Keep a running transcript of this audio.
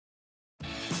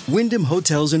Wyndham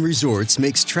Hotels and Resorts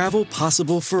makes travel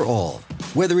possible for all.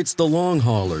 Whether it's the long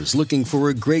haulers looking for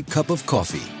a great cup of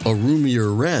coffee, a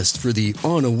roomier rest for the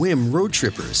on-a-whim road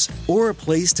trippers, or a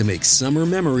place to make summer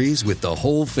memories with the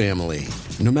whole family.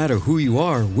 No matter who you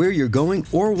are, where you're going,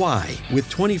 or why, with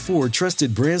 24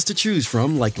 trusted brands to choose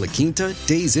from like La Quinta,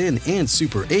 Days Inn, and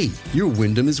Super 8, your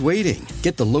Wyndham is waiting.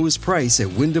 Get the lowest price at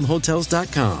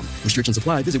WyndhamHotels.com. Restrictions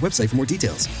apply. Visit website for more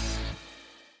details.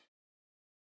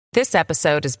 This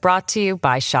episode is brought to you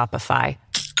by Shopify.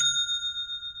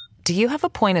 Do you have a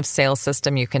point of sale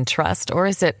system you can trust, or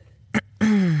is it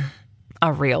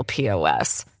a real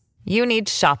POS? You need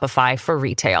Shopify for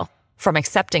retail. From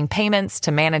accepting payments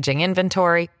to managing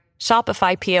inventory,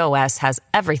 Shopify POS has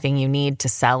everything you need to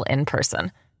sell in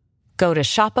person. Go to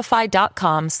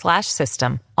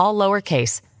shopify.com/system, all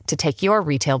lowercase, to take your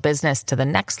retail business to the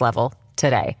next level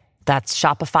today. That's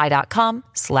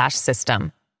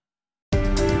shopify.com/system.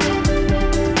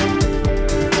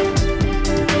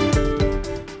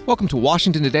 Welcome to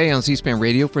Washington Today on C-SPAN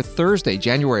Radio for Thursday,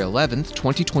 January 11th,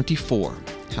 2024.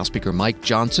 House Speaker Mike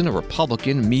Johnson, a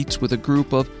Republican, meets with a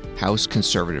group of House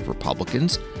conservative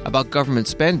Republicans about government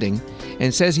spending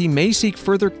and says he may seek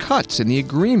further cuts in the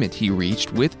agreement he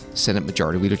reached with Senate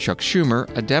Majority Leader Chuck Schumer,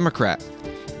 a Democrat.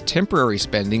 Temporary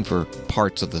spending for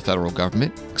parts of the federal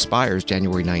government expires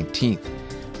January 19th.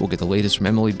 We'll get the latest from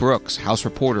Emily Brooks, House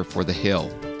reporter for The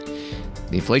Hill.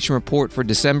 The inflation report for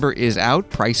December is out.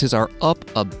 Prices are up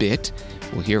a bit.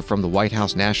 We'll hear from the White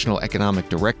House National Economic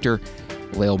Director,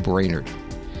 Lael Brainard.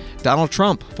 Donald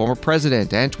Trump, former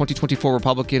president and 2024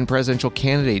 Republican presidential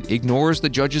candidate, ignores the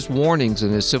judge's warnings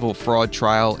in his civil fraud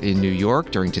trial in New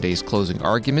York during today's closing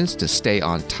arguments to stay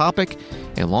on topic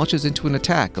and launches into an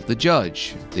attack of the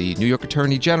judge, the New York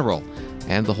Attorney General,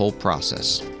 and the whole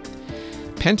process.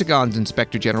 Pentagon's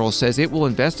Inspector General says it will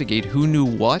investigate who knew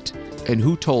what and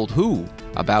who told who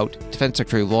about Defense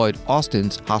Secretary Lloyd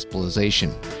Austin's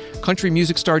hospitalization. Country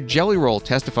music star Jelly Roll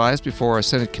testifies before a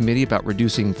Senate committee about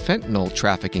reducing fentanyl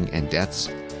trafficking and deaths.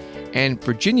 And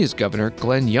Virginia's Governor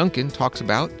Glenn Youngkin talks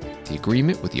about the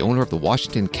agreement with the owner of the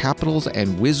Washington Capitals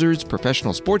and Wizards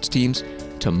professional sports teams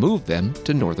to move them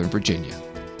to Northern Virginia.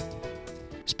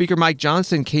 Speaker Mike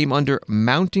Johnson came under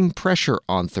mounting pressure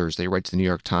on Thursday, writes the New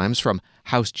York Times, from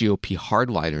House GOP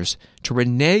hardliners to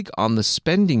renege on the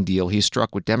spending deal he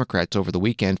struck with Democrats over the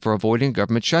weekend for avoiding a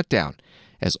government shutdown,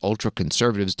 as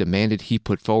ultra-conservatives demanded he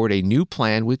put forward a new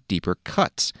plan with deeper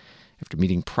cuts. After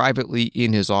meeting privately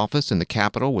in his office in the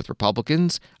Capitol with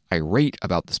Republicans irate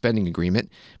about the spending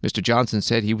agreement, Mr. Johnson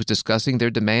said he was discussing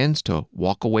their demands to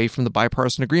walk away from the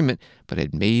bipartisan agreement, but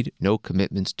had made no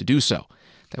commitments to do so.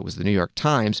 That was the New York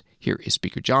Times. Here is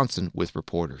Speaker Johnson with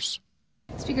reporters.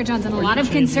 Speaker Johnson, a lot of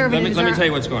conservatives Let me tell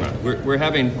you what's going on. We're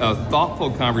having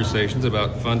thoughtful conversations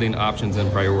about funding options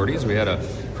and priorities. We had a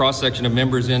cross-section of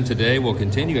members in today. We'll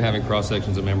continue having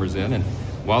cross-sections of members in. And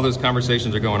while those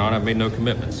conversations are going on, I've made no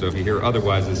commitments. So if you hear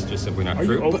otherwise, it's just simply not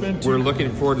true. We're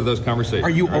looking forward to those conversations. Are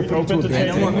you open to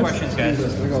no more questions, guys.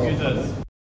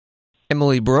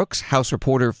 Emily Brooks, House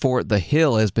reporter for The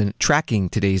Hill, has been tracking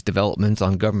today's developments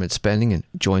on government spending and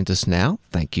joins us now.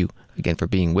 Thank you again for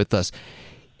being with us.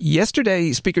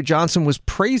 Yesterday, Speaker Johnson was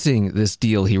praising this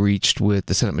deal he reached with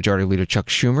the Senate Majority Leader Chuck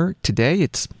Schumer. Today,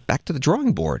 it's back to the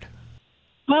drawing board.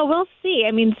 Well, we'll see.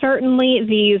 I mean, certainly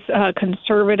these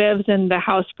conservatives in the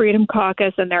House Freedom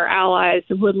Caucus and their allies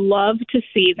would love to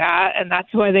see that, and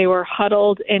that's why they were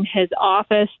huddled in his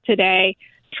office today,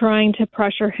 trying to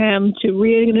pressure him to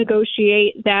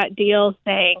renegotiate that deal,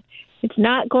 saying it's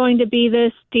not going to be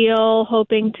this deal,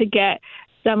 hoping to get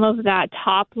some of that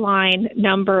top line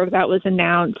number that was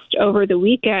announced over the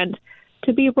weekend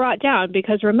to be brought down.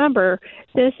 Because remember,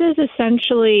 this is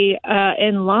essentially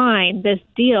in line, this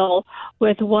deal,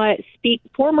 with what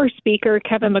former Speaker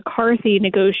Kevin McCarthy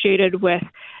negotiated with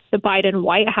the Biden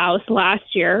White House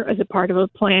last year as a part of a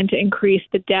plan to increase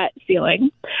the debt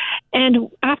ceiling. And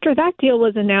after that deal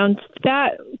was announced,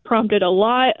 that prompted a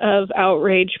lot of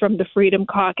outrage from the Freedom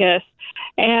Caucus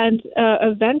and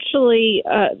eventually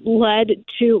led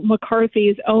to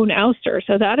McCarthy's own ouster.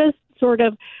 So that is sort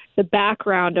of the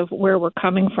background of where we're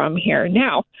coming from here.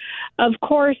 Now, of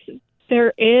course,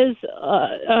 there is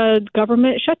a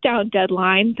government shutdown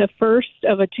deadline, the first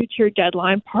of a two-tier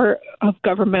deadline. Part of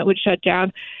government would shut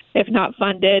down if not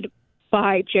funded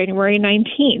by January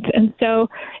 19th. And so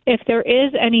if there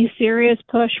is any serious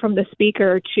push from the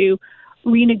Speaker to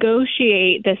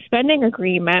renegotiate the spending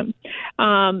agreement,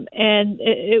 and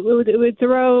it would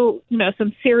throw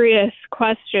some serious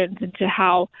questions into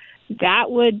how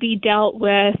that would be dealt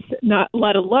with, not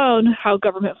let alone how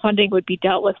government funding would be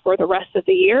dealt with for the rest of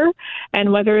the year,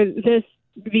 and whether this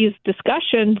these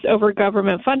discussions over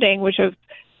government funding, which have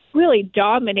really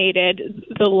dominated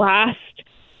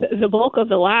the bulk of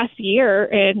the last year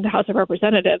in the House of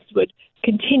Representatives, would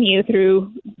continue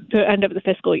through the end of the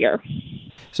fiscal year.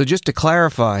 So just to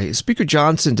clarify, Speaker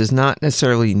Johnson does not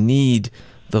necessarily need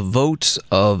the votes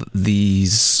of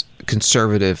these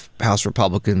conservative House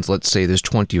Republicans, let's say there's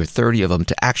 20 or 30 of them,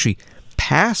 to actually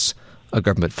pass a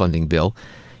government funding bill.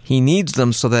 He needs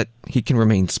them so that he can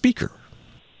remain Speaker.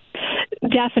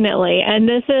 Definitely. And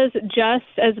this is just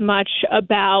as much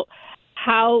about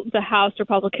how the House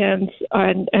Republicans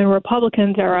and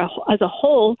Republicans as a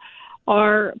whole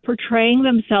are portraying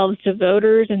themselves to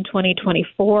voters in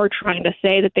 2024, trying to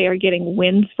say that they are getting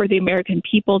wins for the American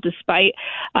people despite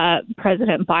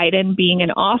President Biden being in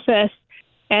office,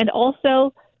 and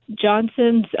also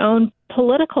Johnson's own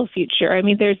political future. I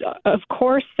mean, there's, of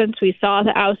course, since we saw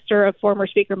the ouster of former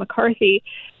Speaker McCarthy,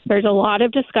 there's a lot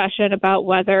of discussion about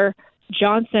whether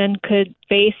Johnson could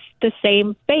face the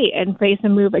same fate and face a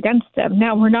move against him.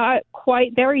 Now, we're not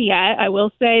quite there yet. I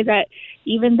will say that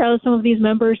even though some of these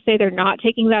members say they're not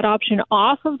taking that option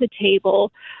off of the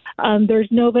table, there's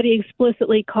nobody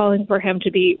explicitly calling for him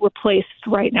to be replaced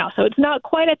right now. So it's not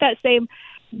quite at that same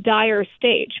dire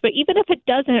stage. But even if it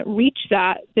doesn't reach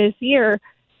that this year,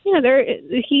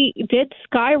 he did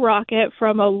skyrocket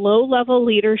from a low-level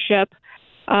leadership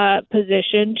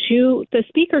position to the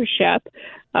speakership,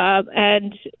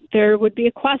 and there would be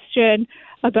a question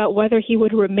about whether he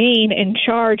would remain in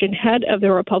charge and head of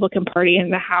the Republican Party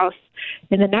in the House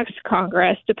in the next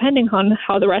Congress, depending on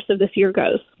how the rest of this year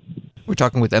goes. We're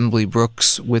talking with Emily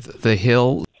Brooks with The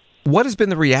Hill. What has been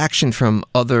the reaction from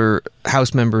other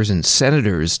House members and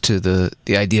senators to the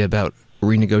idea about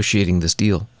renegotiating this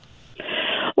deal?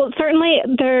 Well, certainly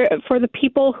for the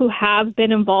people who have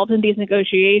been involved in these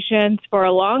negotiations for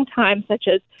a long time, such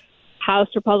as House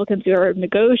Republicans who are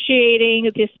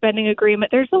negotiating the spending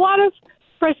agreement, there's a lot of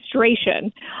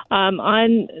frustration.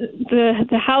 On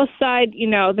the House side,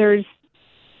 there's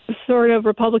sort of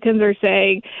Republicans are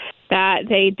saying that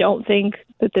they don't think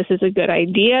that this is a good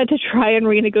idea to try and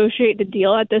renegotiate the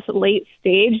deal at this late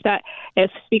stage, that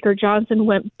if Speaker Johnson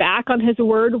went back on his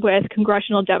word with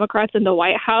congressional Democrats in the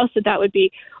White House, that would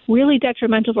be really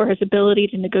detrimental for his ability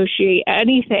to negotiate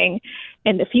anything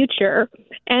in the future.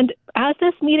 And as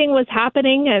this meeting was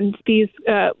happening and these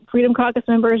Freedom Caucus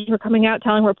members were coming out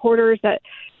telling reporters that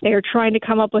they are trying to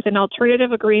come up with an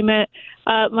alternative agreement,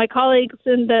 my colleagues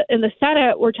in the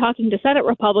Senate were talking to Senate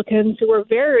Republicans who were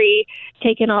very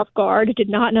taken off guard, did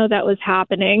not know that was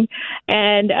happening,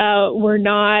 and were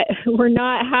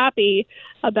not happy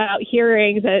about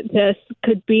hearing that this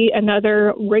could be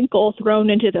another wrinkle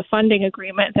thrown into the funding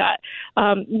agreement that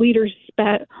leaders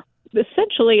spent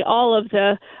essentially all of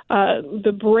the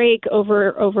break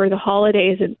over the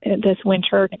holidays and this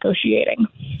winter negotiating.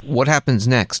 What happens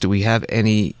next? Do we have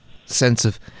any sense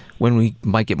of when we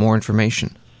might get more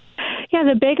information? Yeah,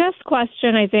 the biggest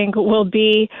question, I think, will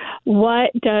be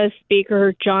what does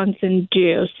Speaker Johnson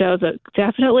do? So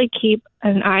definitely keep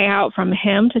an eye out from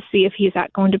him to see if he's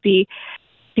going to be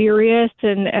serious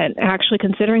and actually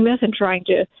considering this and trying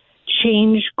to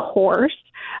change course.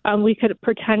 We could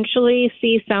potentially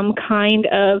see some kind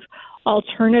of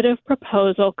alternative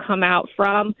proposal come out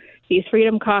from these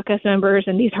Freedom Caucus members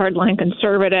and these hardline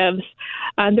conservatives.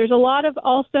 There's a lot of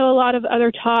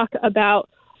other talk about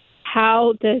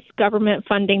how this government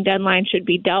funding deadline should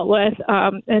be dealt with,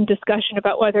 and discussion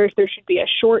about whether there should be a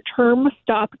short-term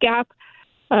stopgap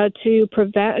to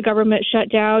prevent a government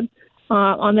shutdown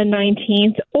on the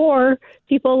 19th, or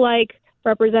people like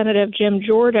Representative Jim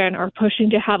Jordan are pushing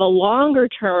to have a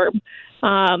longer-term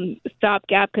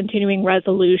stopgap continuing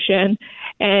resolution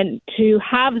and to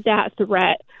have that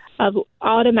threat of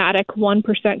automatic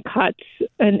 1% cuts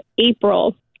in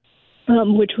April,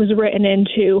 which was written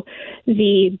into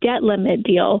the debt limit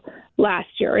deal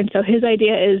last year. And so his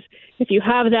idea is if you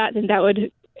have that, then that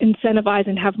would incentivize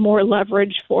and have more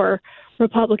leverage for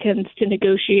Republicans to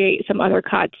negotiate some other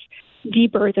cuts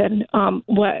deeper than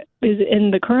what is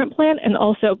in the current plan, and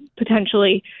also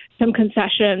potentially some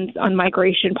concessions on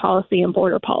migration policy and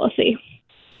border policy.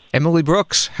 Emily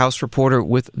Brooks, House reporter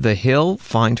with The Hill.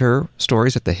 Find her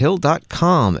stories at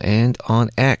thehill.com and on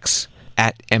X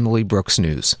at Emily Brooks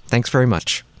News. Thanks very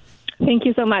much. Thank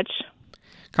you so much.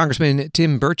 Congressman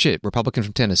Tim Burchett, Republican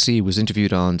from Tennessee, was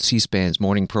interviewed on C-SPAN's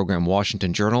morning program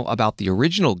Washington Journal about the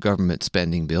original government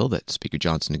spending bill that Speaker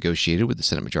Johnson negotiated with the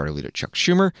Senate Majority Leader Chuck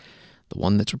Schumer, the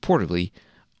one that's reportedly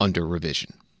under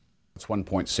revision. It's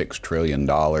 $1.6 trillion,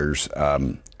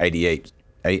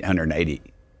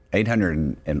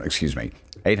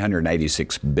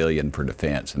 $886 billion for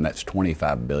defense, and that's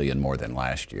 $25 billion more than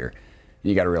last year.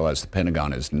 You got to realize the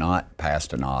Pentagon has not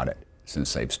passed an audit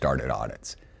since they've started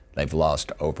audits. They've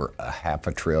lost over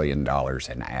 $500 billion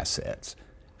in assets.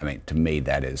 I mean, to me,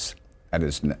 that is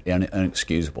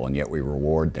inexcusable, and yet we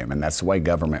reward them, and that's the way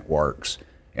government works.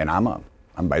 And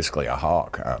I'm basically a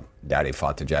hawk. Daddy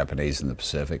fought the Japanese in the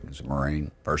Pacific as a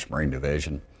Marine, 1st Marine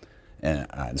Division. And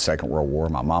in the Second World War,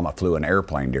 my mama flew an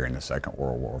airplane during the Second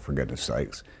World War, for goodness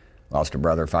sakes. Lost a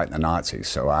brother fighting the Nazis.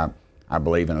 So I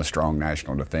believe in a strong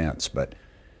national defense, but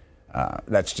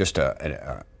that's just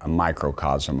a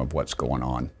microcosm of what's going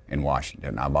on in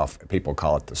Washington. People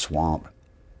call it the swamp.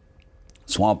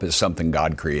 Swamp is something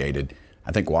God created.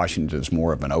 I think Washington is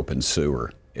more of an open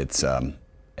sewer. It's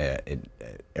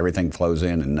everything flows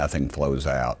in and nothing flows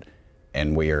out,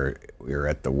 and we are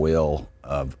at the will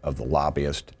of the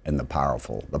lobbyist and the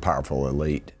powerful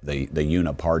elite, the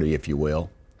uniparty, if you will.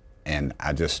 And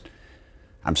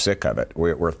I'm sick of it.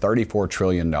 We're $34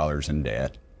 trillion in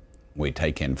debt. We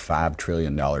take in $5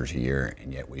 trillion a year,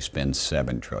 and yet we spend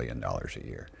 $7 trillion a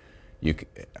year. You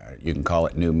can call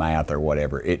it new math or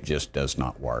whatever. It just does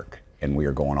not work, and we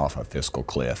are going off a fiscal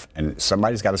cliff. And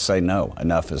somebody's got to say no.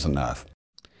 Enough is enough.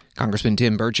 Congressman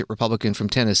Tim Burchett, Republican from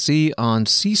Tennessee, on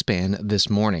C-SPAN this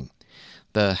morning.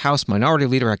 The House Minority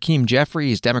Leader Hakeem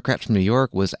Jeffries, Democrat from New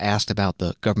York, was asked about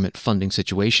the government funding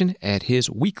situation at his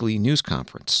weekly news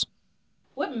conference.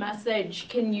 What message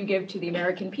can you give to the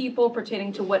American people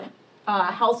pertaining to what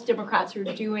House Democrats are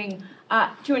doing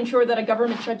to ensure that a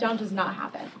government shutdown does not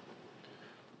happen?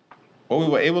 Well, we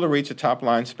were able to reach a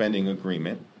top-line spending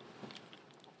agreement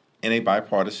in a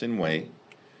bipartisan way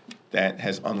that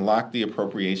has unlocked the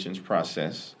appropriations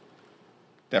process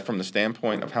that, from the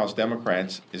standpoint of House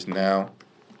Democrats, is now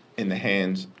in the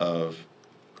hands of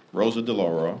Rosa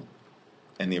DeLauro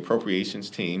and the appropriations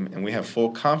team, and we have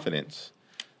full confidence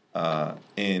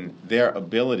in their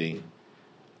ability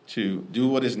to do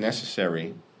what is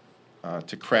necessary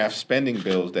to craft spending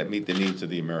bills that meet the needs of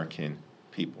the American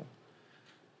people.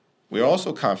 We're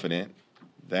also confident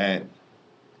that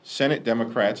Senate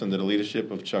Democrats under the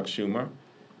leadership of Chuck Schumer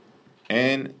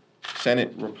and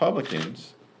Senate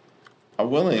Republicans are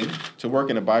willing to work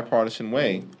in a bipartisan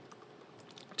way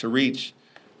to reach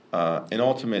an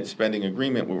ultimate spending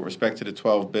agreement with respect to the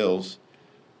 12 bills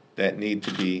that need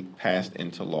to be passed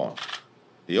into law.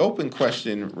 The open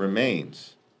question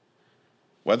remains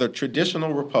whether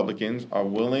traditional Republicans are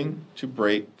willing to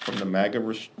break from the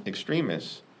MAGA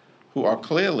extremists who are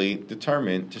clearly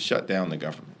determined to shut down the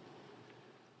government.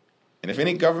 And if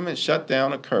any government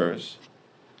shutdown occurs,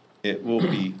 it will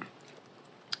be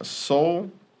a sole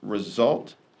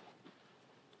result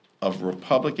of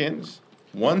Republicans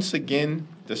once again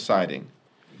deciding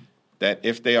that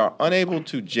if they are unable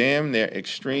to jam their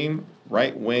extreme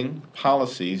right-wing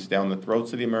policies down the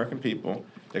throats of the American people,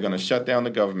 they're going to shut down the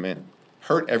government,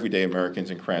 hurt everyday Americans,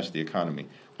 and crash the economy.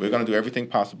 We're going to do everything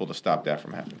possible to stop that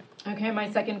from happening. Okay, my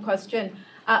second question.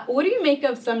 What do you make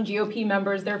of some GOP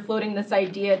members? They're floating this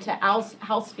idea to House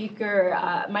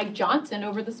Speaker Mike Johnson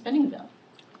over the spending bill.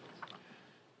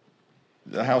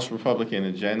 The House Republican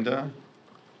agenda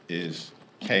is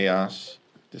chaos,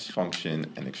 dysfunction,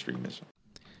 and extremism.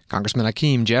 Congressman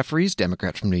Hakeem Jeffries,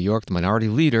 Democrat from New York, the minority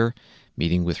leader,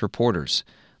 meeting with reporters.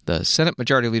 The Senate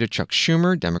Majority Leader Chuck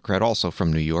Schumer, Democrat also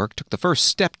from New York, took the first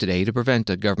step today to prevent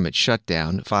a government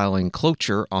shutdown, filing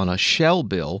cloture on a shell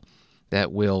bill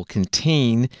that will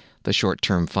contain the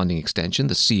short-term funding extension,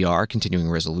 the CR, continuing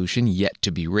resolution, yet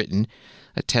to be written.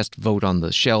 A test vote on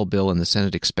the shell bill in the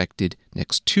Senate expected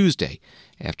next Tuesday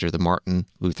after the Martin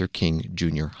Luther King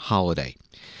Jr. holiday.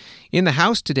 In the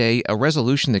House today, a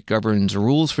resolution that governs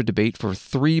rules for debate for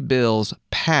 3 bills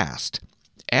passed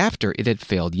after it had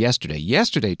failed yesterday.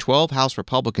 Yesterday, 12 House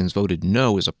Republicans voted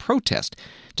no as a protest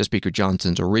to Speaker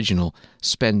Johnson's original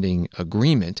spending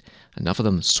agreement. Enough of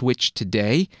them switched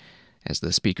today. As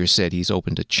the Speaker said, he's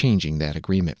open to changing that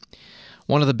agreement.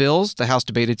 One of the bills the House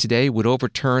debated today would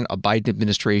overturn a Biden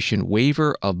administration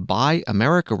waiver of Buy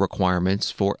America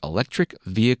requirements for electric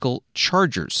vehicle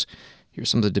chargers. Here's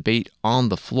some of the debate on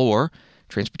the floor.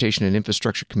 Transportation and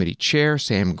Infrastructure Committee Chair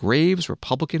Sam Graves,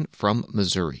 Republican from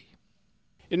Missouri.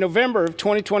 In November of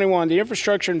 2021, the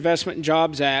Infrastructure Investment and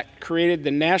Jobs Act created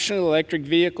the National Electric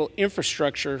Vehicle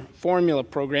Infrastructure Formula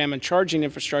Program and Charging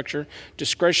Infrastructure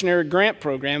Discretionary Grant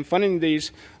Program, funding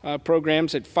these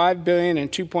programs at $5 billion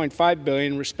and $2.5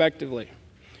 billion, respectively.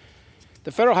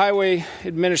 The Federal Highway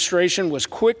Administration was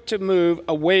quick to move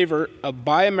a waiver of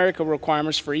Buy America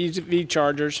requirements for EV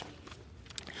chargers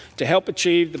to help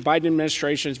achieve the Biden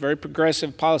administration's very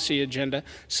progressive policy agenda,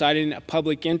 citing a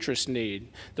public interest need.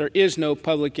 There is no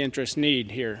public interest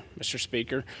need here, Mr.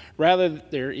 Speaker. Rather,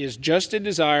 there is just a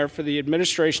desire for the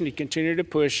administration to continue to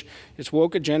push its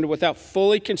woke agenda without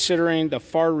fully considering the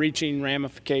far-reaching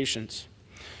ramifications.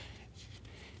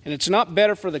 And it's not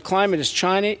better for the climate as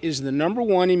China is the number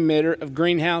one emitter of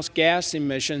greenhouse gas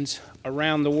emissions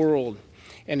around the world,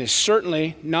 and is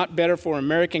certainly not better for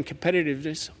American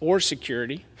competitiveness or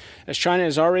security, as China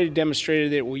has already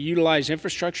demonstrated that it will utilize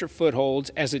infrastructure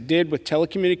footholds, as it did with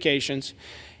telecommunications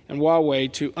and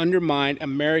Huawei, to undermine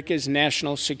America's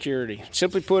national security.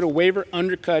 Simply put, a waiver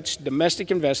undercuts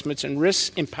domestic investments and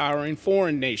risks empowering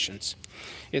foreign nations.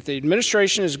 If the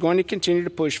administration is going to continue to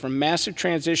push for massive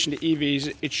transition to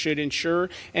EVs, it should ensure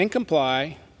and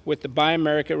comply with the Buy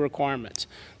America requirements.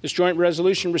 This joint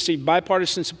resolution received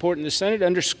bipartisan support in the Senate,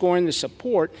 underscoring the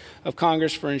support of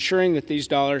Congress for ensuring that these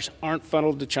dollars aren't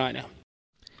funneled to China.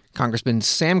 Congressman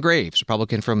Sam Graves,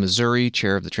 Republican from Missouri,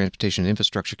 chair of the Transportation and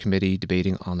Infrastructure Committee,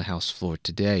 debating on the House floor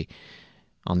today.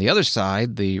 On the other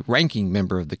side, the ranking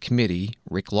member of the committee,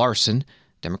 Rick Larsen,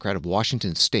 Democrat of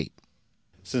Washington State.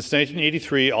 Since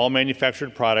 1983, all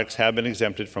manufactured products have been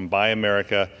exempted from Buy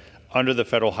America under the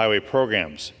federal highway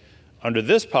programs. Under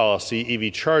this policy,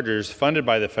 EV chargers funded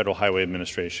by the Federal Highway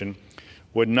Administration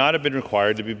would not have been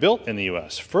required to be built in the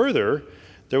U.S. Further,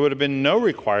 there would have been no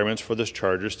requirements for those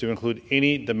chargers to include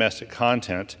any domestic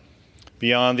content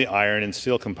beyond the iron and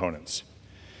steel components.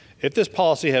 If this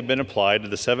policy had been applied to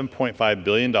the $7.5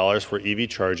 billion for EV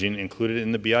charging included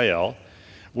in the BIL,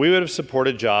 we would have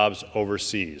supported jobs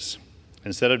overseas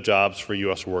instead of jobs for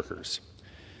U.S. workers.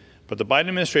 But the Biden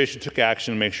administration took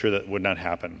action to make sure that would not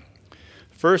happen.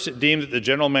 First, it deemed that the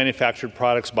General Manufactured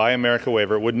Products Buy America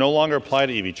waiver would no longer apply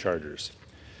to EV chargers.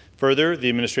 Further, the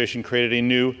administration created a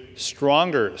new,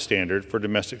 stronger standard for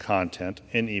domestic content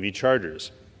in EV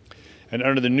chargers. And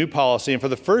under the new policy, and for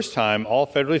the first time, all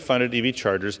federally funded EV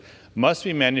chargers must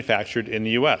be manufactured in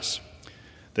the U.S.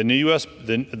 The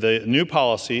new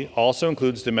policy also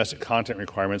includes domestic content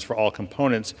requirements for all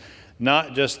components,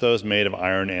 not just those made of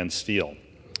iron and steel.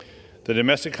 The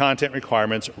domestic content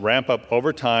requirements ramp up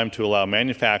over time to allow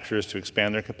manufacturers to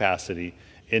expand their capacity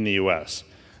in the U.S.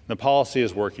 The policy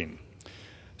is working.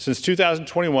 Since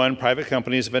 2021, private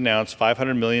companies have announced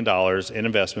 $500 million in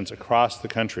investments across the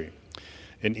country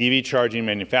in EV charging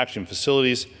manufacturing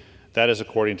facilities. That is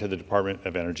according to the Department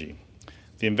of Energy.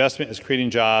 The investment is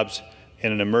creating jobs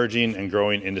in an emerging and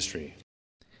growing industry.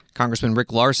 Congressman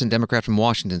Rick Larsen, Democrat from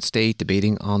Washington State,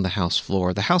 debating on the House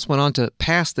floor. The House went on to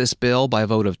pass this bill by a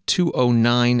vote of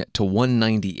 209 to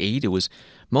 198. It was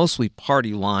mostly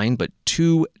party line, but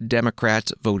 2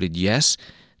 Democrats voted yes,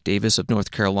 Davis of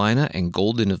North Carolina and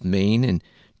Golden of Maine, and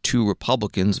 2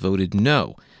 Republicans voted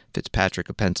no, Fitzpatrick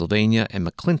of Pennsylvania and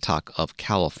McClintock of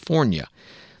California.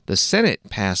 The Senate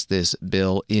passed this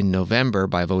bill in November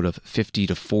by a vote of 50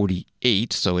 to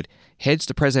 48, so it heads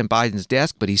to President Biden's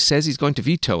desk, but he says he's going to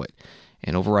veto it.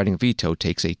 An overriding veto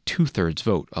takes a 2/3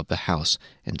 vote of the House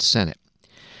and Senate.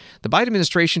 The Biden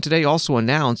administration today also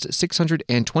announced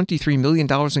 $623 million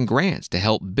in grants to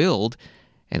help build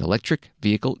an electric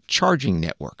vehicle charging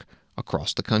network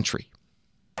across the country.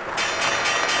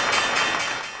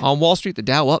 On Wall Street, the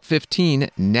Dow up 15,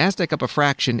 NASDAQ up a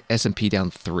fraction, S&P down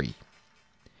 3.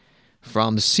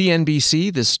 From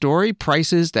CNBC, this story,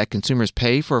 prices that consumers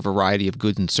pay for a variety of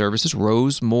goods and services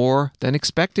rose more than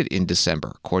expected in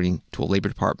December, according to a Labor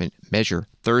Department measure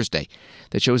Thursday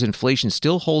that shows inflation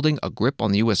still holding a grip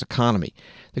on the U.S. economy.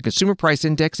 The Consumer Price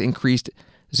Index increased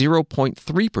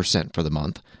 0.3% for the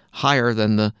month, higher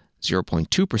than the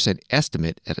 0.2%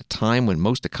 estimate at a time when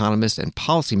most economists and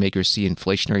policymakers see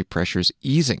inflationary pressures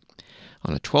easing.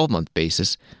 On a 12-month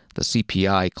basis, the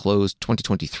CPI closed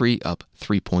 2023 up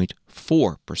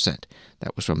 3.4%.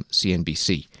 That was from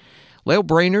CNBC. Lael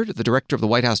Brainerd, the director of the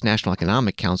White House National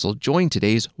Economic Council, joined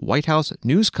today's White House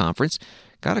news conference.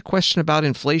 Got a question about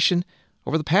inflation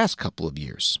over the past couple of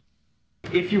years.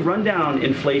 If you run down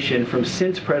inflation from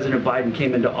since President Biden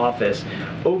came into office,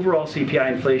 overall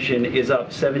CPI inflation is up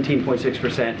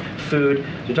 17.6%. Food,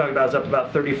 you're talking about, is up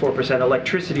about 34%.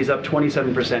 Electricity is up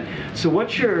 27%. So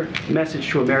what's your message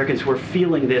to Americans who are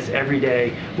feeling this every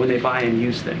day when they buy and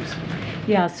use things?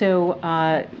 Yeah, so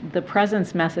the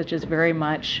president's message is very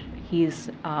much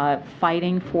he's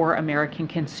fighting for American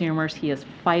consumers. He is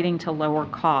fighting to lower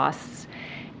costs.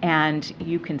 And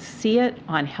you can see it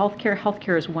on healthcare.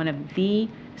 Healthcare is one of the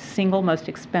single most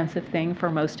expensive thing for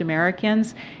most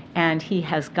Americans, and he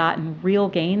has gotten real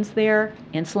gains there.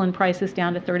 Insulin prices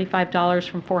down to $35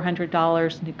 from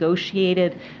 $400,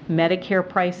 negotiated Medicare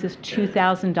prices,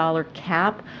 $2,000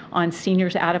 cap on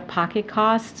seniors' out-of-pocket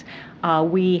costs.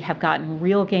 We have gotten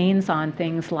real gains on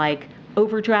things like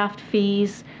overdraft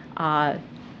fees,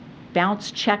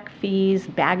 bounce check fees,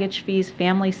 baggage fees,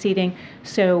 family seating.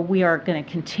 So we are going to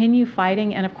continue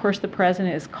fighting. And of course, the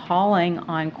president is calling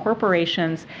on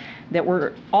corporations that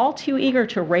were all too eager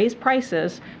to raise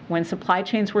prices when supply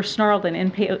chains were snarled and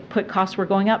input costs were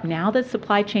going up. Now that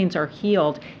supply chains are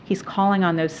healed, he's calling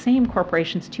on those same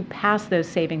corporations to pass those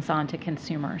savings on to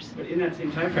consumers. But in that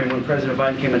same time frame, when President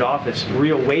Biden came into office,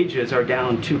 real wages are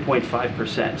down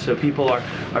 2.5%. So people are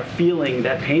feeling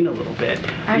that pain a little bit.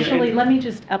 Actually, let me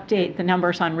just update the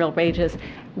numbers on real wages.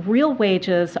 Real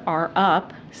wages are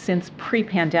up since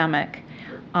pre-pandemic.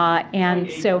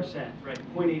 And so, right,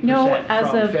 0.8% no, as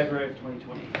from of February of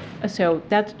 2020. So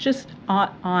that's just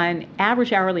on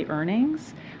average hourly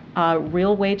earnings.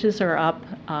 Real wages are up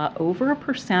over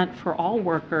 1% for all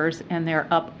workers, and they're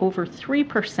up over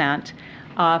 3%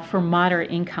 for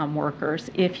moderate income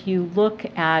workers. If you look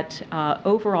at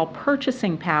overall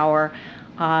purchasing power,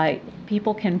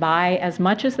 people can buy as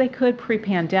much as they could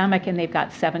pre-pandemic, and they've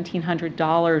got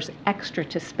 $1,700 extra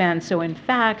to spend. So in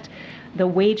fact, the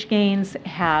wage gains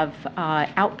have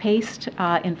outpaced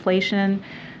inflation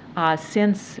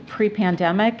since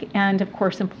pre-pandemic, and of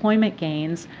course employment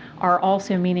gains are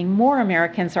also meaning more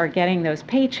Americans are getting those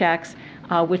paychecks,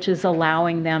 which is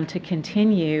allowing them to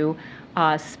continue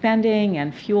spending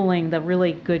and fueling the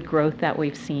really good growth that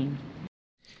we've seen.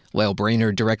 Lael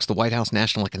Brainerd directs the White House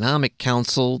National Economic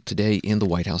Council today in the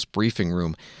White House briefing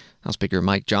room. House Speaker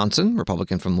Mike Johnson,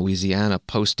 Republican from Louisiana,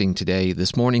 posting today,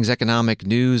 "This morning's economic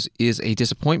news is a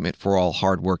disappointment for all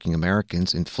hardworking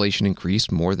Americans. Inflation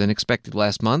increased more than expected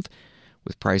last month.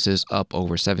 With prices up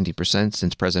over 70%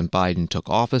 since President Biden took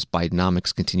office,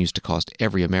 Bidenomics continues to cost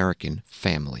every American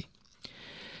family."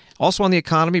 Also on the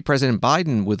economy, President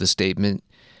Biden with a statement,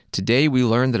 "Today we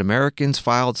learned that Americans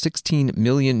filed 16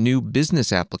 million new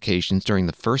business applications during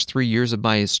the first 3 years of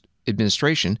my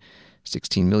administration.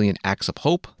 16 million acts of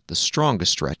hope, the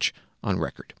strongest stretch on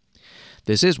record."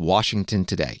 This is Washington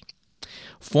Today.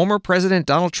 Former President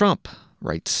Donald Trump,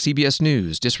 writes CBS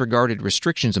News, disregarded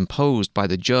restrictions imposed by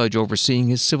the judge overseeing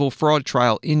his civil fraud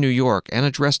trial in New York and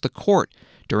addressed the court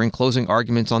during closing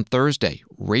arguments on Thursday,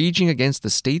 raging against the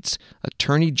state's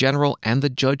attorney general and the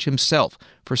judge himself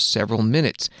for several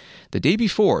minutes. The day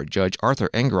before, Judge Arthur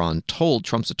Engoron told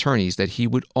Trump's attorneys that he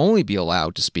would only be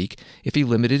allowed to speak if he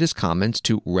limited his comments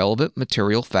to relevant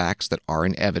material facts that are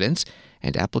in evidence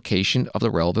and application of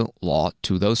the relevant law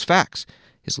to those facts.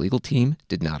 His legal team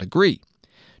did not agree.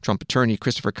 Trump attorney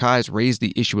Christopher Kise raised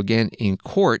the issue again in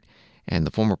court, and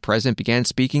the former president began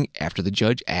speaking after the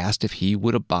judge asked if he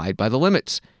would abide by the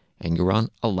limits. Engoron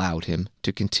allowed him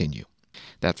to continue.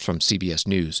 That's from CBS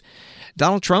News.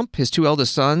 Donald Trump, his two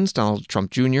eldest sons, Donald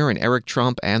Trump Jr. and Eric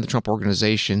Trump, and the Trump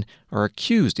Organization are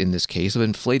accused in this case of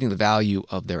inflating the value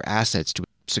of their assets to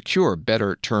secure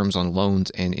better terms on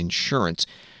loans and insurance.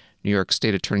 New York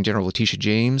State Attorney General Letitia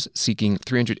James seeking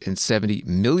 $370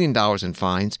 million in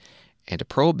fines and a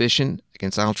prohibition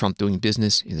against Donald Trump doing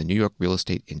business in the New York real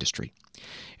estate industry.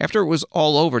 After it was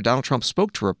all over, Donald Trump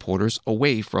spoke to reporters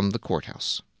away from the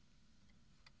courthouse.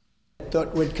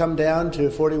 Thought we'd come down to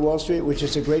 40 Wall Street, which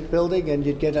is a great building, and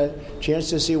you'd get a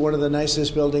chance to see one of the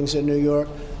nicest buildings in New York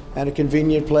and a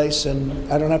convenient place, and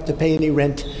I don't have to pay any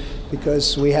rent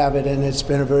because we have it, and it's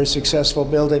been a very successful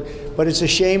building. But it's a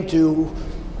shame to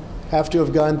have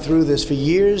gone through this for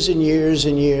years and years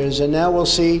and years, and now we'll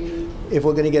see if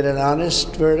we're going to get an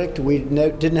honest verdict. We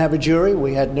didn't have a jury.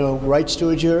 We had no rights to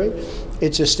a jury.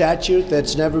 It's a statute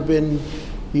that's never been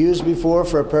used before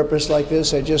for a purpose like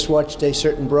this. I just watched a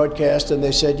certain broadcast, and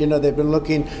they said, they've been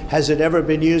looking, has it ever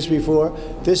been used before?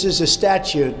 This is a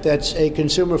statute that's a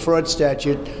consumer fraud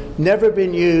statute, never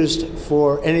been used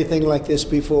for anything like this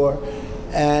before,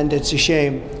 and it's a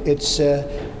shame.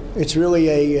 It's really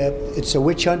it's a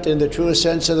witch hunt in the truest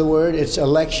sense of the word. It's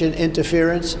election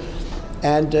interference.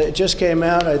 And it just came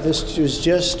out, this was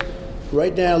just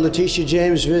right now, Letitia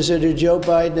James visited Joe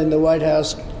Biden in the White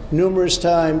House numerous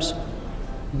times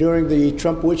during the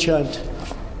Trump witch hunt.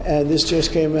 And this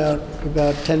just came out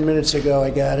about 10 minutes ago,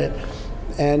 I got it.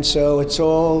 And so it's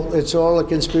all a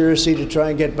conspiracy to try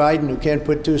and get Biden, who can't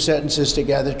put two sentences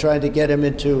together, trying to get him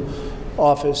into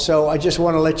office. So I just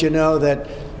want to let you know that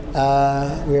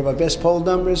we have our best poll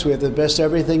numbers, we have the best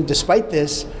everything, despite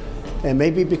this. And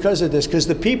maybe because of this, because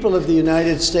the people of the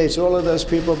United States, all of those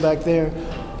people back there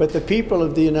But the people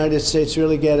of the United States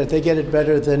really get it. They get it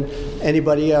better than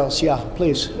anybody else. Yeah,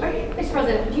 please. Mr.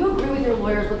 President, do you agree with your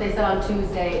lawyers what they said on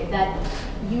Tuesday, that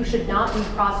you should not be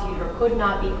prosecuted or could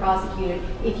not be prosecuted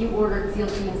if you ordered SEAL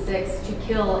Team 6 to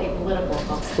kill a political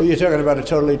opponent? Well, you're talking about a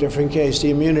totally different case,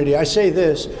 the immunity. I say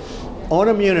this, on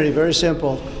immunity, very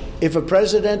simple. If a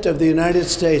president of the United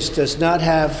States does not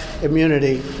have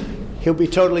immunity, he'll be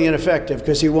totally ineffective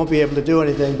because he won't be able to do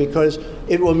anything, because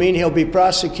it will mean he'll be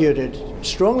prosecuted,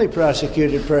 strongly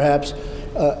prosecuted perhaps,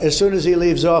 as soon as he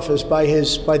leaves office by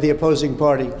the opposing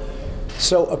party.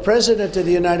 So a president of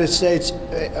the United States,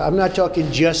 I'm not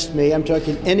talking just me, I'm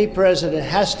talking any president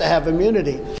has to have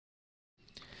immunity.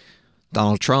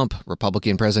 Donald Trump,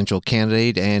 Republican presidential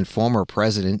candidate and former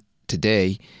president,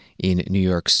 today in New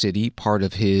York City. Part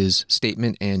of his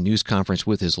statement and news conference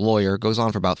with his lawyer goes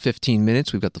on for about 15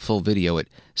 minutes. We've got the full video at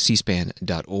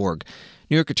cspan.org.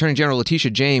 New York Attorney General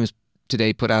Letitia James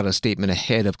today put out a statement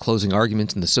ahead of closing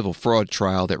arguments in the civil fraud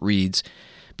trial that reads,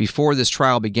 "Before this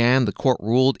trial began, the court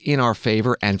ruled in our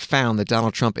favor and found that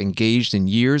Donald Trump engaged in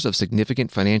years of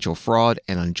significant financial fraud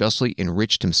and unjustly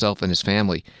enriched himself and his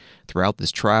family. Throughout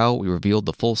this trial, we revealed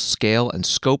the full scale and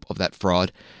scope of that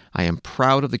fraud. I am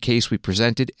proud of the case we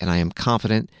presented, and I am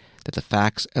confident that the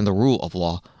facts and the rule of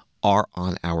law are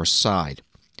on our side."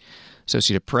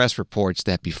 Associated Press reports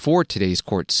that before today's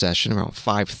court session, around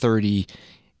 5:30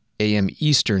 a.m.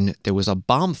 Eastern, there was a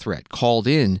bomb threat called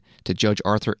in to Judge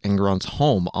Arthur Engoron's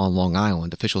home on Long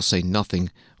Island. Officials say nothing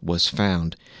was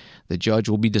found. The judge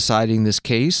will be deciding this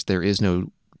case. There is no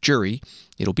jury.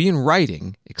 It'll be in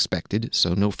writing, expected,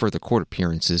 so no further court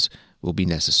appearances will be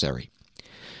necessary.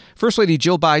 First Lady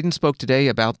Jill Biden spoke today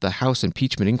about the House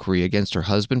impeachment inquiry against her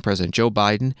husband, President Joe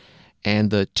Biden, and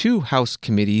the two House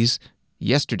committees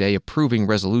yesterday approving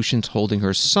resolutions holding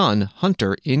her son,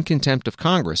 Hunter, in contempt of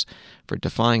Congress for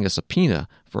defying a subpoena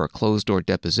for a closed-door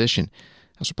deposition.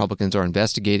 House Republicans are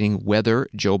investigating whether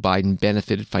Joe Biden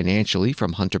benefited financially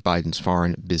from Hunter Biden's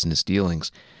foreign business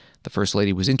dealings. The First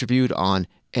Lady was interviewed on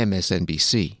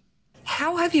MSNBC.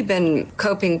 How have you been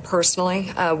coping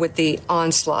personally with the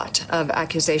onslaught of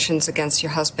accusations against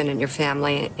your husband and your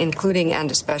family, including and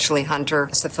especially Hunter,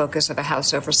 as the focus of a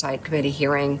House Oversight Committee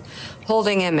hearing,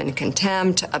 holding him in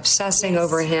contempt, obsessing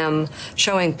over him,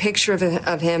 showing pictures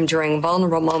of him during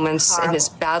vulnerable moments in his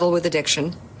battle with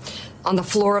addiction on the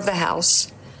floor of the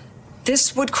House?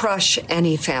 This would crush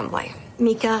any family.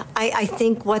 Mika, I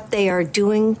think what they are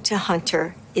doing to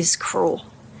Hunter is cruel.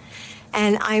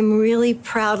 And I'm really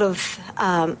proud of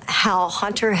how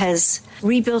Hunter has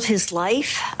rebuilt his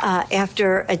life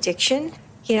after addiction.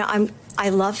 You know, I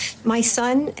love my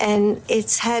son, and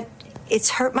it's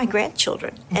hurt my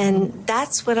grandchildren. And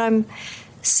that's what I'm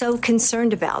so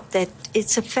concerned about, that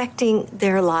it's affecting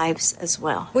their lives as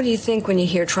well. What do you think when you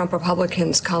hear Trump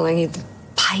Republicans calling you the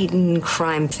Biden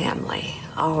crime family?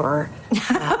 Or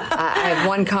I have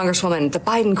one congresswoman, the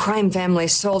Biden crime family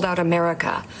sold out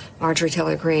America, Marjorie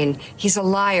Taylor Greene. He's a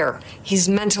liar. He's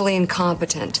mentally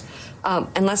incompetent.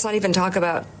 And let's not even talk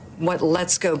about what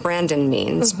Let's Go Brandon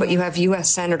means, but you have U.S.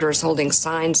 senators holding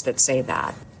signs that say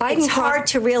that. It's hard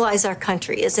to realize our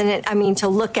country, isn't it? I mean, to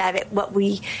look at it, what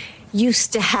we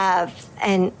used to have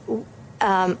and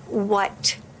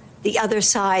what the other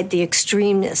side, the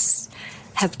extremists,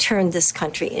 have turned this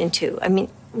country into. I mean,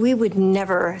 we would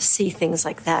never see things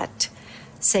like that,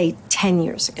 say, 10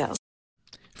 years ago.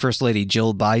 First Lady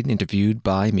Jill Biden interviewed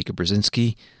by Mika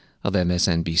Brzezinski of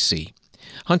MSNBC.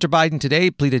 Hunter Biden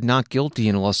today pleaded not guilty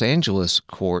in a Los Angeles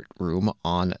courtroom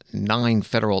on 9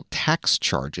 federal tax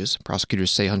charges.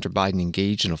 Prosecutors say Hunter Biden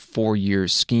engaged in a 4-year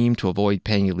scheme to avoid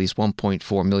paying at least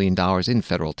 $1.4 million in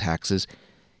federal taxes.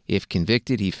 If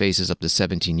convicted, he faces up to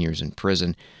 17 years in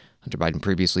prison. Hunter Biden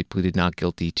previously pleaded not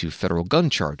guilty to federal gun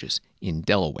charges in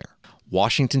Delaware.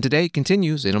 Washington Today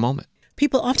continues in a moment.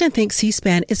 People often think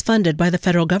C-SPAN is funded by the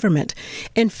federal government.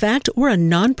 In fact, we're a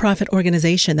nonprofit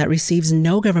organization that receives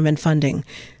no government funding.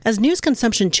 As news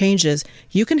consumption changes,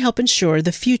 you can help ensure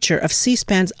the future of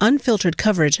C-SPAN's unfiltered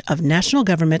coverage of national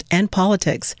government and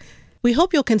politics. We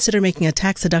hope you'll consider making a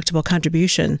tax-deductible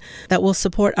contribution that will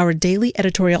support our daily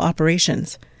editorial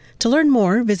operations. To learn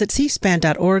more, visit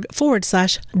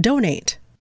cspan.org/donate.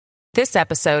 This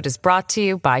episode is brought to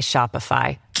you by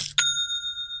Shopify.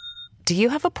 Do you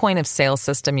have a point of sale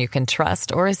system you can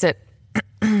trust, or is it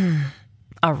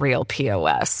a real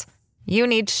POS? You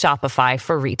need Shopify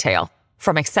for retail.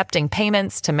 From accepting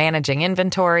payments to managing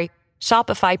inventory,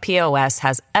 Shopify POS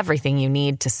has everything you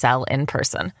need to sell in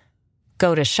person.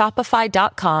 Go to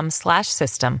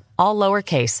shopify.com/system, all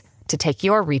lowercase, to take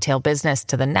your retail business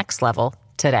to the next level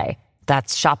today.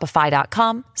 That's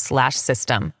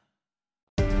shopify.com/system.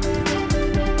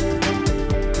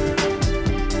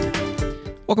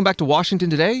 Welcome back to Washington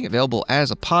Today, available as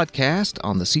a podcast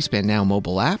on the C-SPAN Now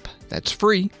mobile app. That's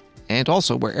free, and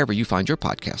also wherever you find your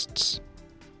podcasts.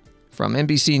 From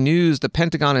NBC News, the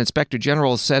Pentagon Inspector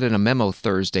General said in a memo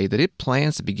Thursday that it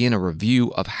plans to begin a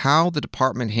review of how the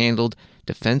department handled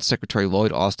Defense Secretary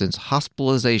Lloyd Austin's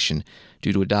hospitalization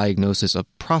due to a diagnosis of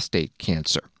prostate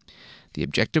cancer. The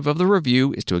objective of the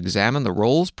review is to examine the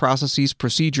roles, processes,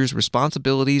 procedures,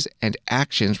 responsibilities, and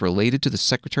actions related to the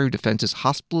Secretary of Defense's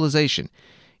hospitalization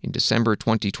in December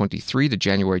 2023 to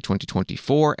January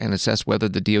 2024 and assess whether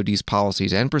the DoD's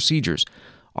policies and procedures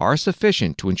are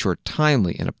sufficient to ensure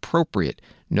timely and appropriate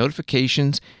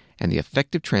notifications and the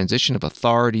effective transition of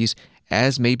authorities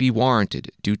as may be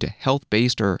warranted due to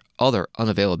health-based or other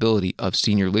unavailability of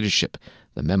senior leadership,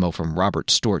 the memo from Robert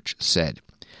Storch said.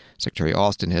 Secretary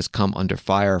Austin has come under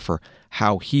fire for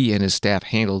how he and his staff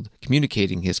handled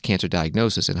communicating his cancer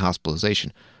diagnosis and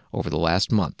hospitalization over the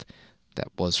last month. That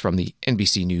was from the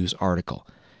NBC News article.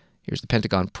 Here's the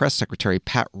Pentagon Press Secretary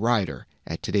Pat Ryder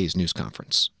at today's news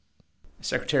conference.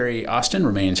 Secretary Austin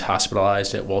remains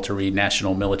hospitalized at Walter Reed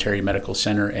National Military Medical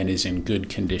Center and is in good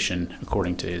condition,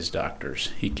 according to his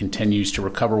doctors. He continues to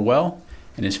recover well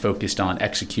and is focused on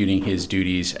executing his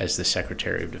duties as the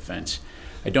Secretary of Defense.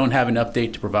 I don't have an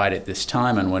update to provide at this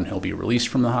time on when he'll be released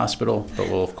from the hospital, but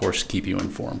we'll, of course, keep you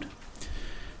informed.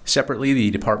 Separately,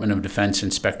 the Department of Defense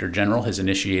Inspector General has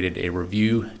initiated a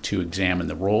review to examine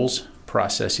the roles,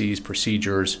 processes,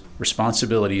 procedures,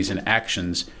 responsibilities, and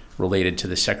actions related to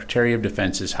the Secretary of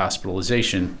Defense's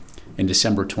hospitalization in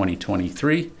December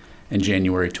 2023 and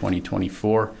January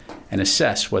 2024, and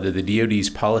assess whether the DoD's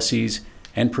policies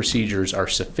and procedures are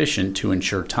sufficient to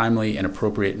ensure timely and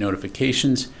appropriate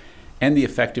notifications and the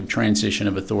effective transition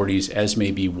of authorities as may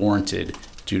be warranted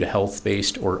due to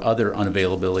health-based or other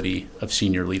unavailability of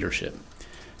senior leadership.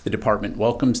 The department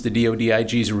welcomes the DoD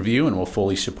IG's review and will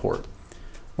fully support.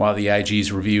 While the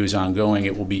IG's review is ongoing,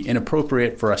 it will be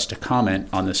inappropriate for us to comment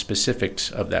on the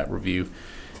specifics of that review,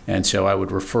 and so I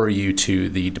would refer you to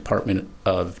the Department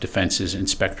of Defense's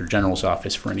Inspector General's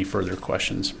office for any further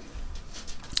questions.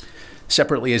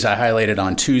 Separately, as I highlighted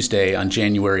on Tuesday, on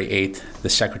January 8th, the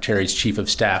Secretary's Chief of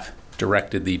Staff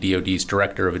directed the DoD's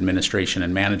Director of Administration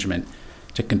and Management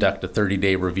to conduct a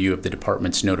 30-day review of the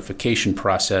department's notification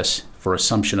process for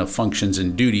assumption of functions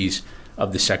and duties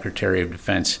of the Secretary of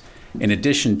Defense, in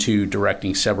addition to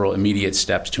directing several immediate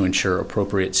steps to ensure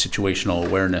appropriate situational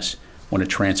awareness when a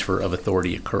transfer of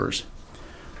authority occurs.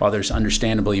 While there's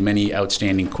understandably many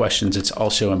outstanding questions, it's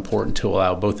also important to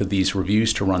allow both of these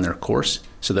reviews to run their course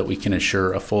so that we can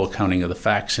ensure a full accounting of the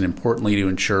facts and, importantly, to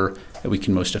ensure that we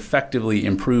can most effectively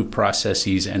improve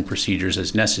processes and procedures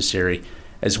as necessary,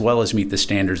 as well as meet the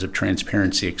standards of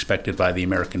transparency expected by the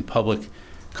American public,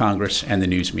 Congress, and the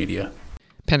news media.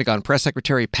 Pentagon Press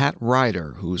Secretary Pat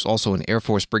Ryder, who's also an Air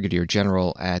Force Brigadier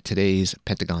General at today's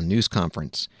Pentagon News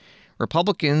Conference.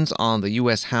 Republicans on the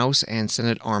U.S. House and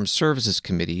Senate Armed Services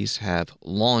Committees have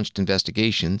launched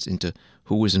investigations into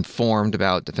who was informed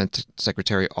about Defense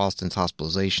Secretary Austin's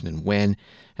hospitalization and when,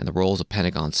 and the roles of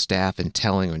Pentagon staff in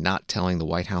telling or not telling the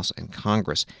White House and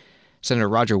Congress. Senator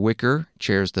Roger Wicker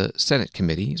chairs the Senate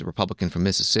committee. He's a Republican from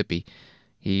Mississippi.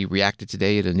 He reacted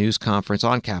today at a news conference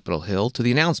on Capitol Hill to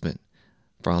the announcement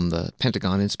from the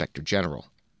Pentagon Inspector General.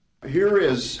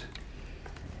 Here's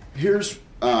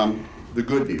the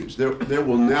good news. There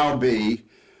will now be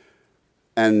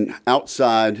an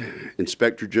outside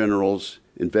Inspector General's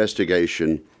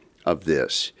investigation of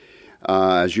this.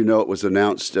 As you know, it was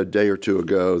announced a day or two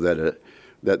ago that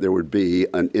there would be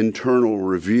an internal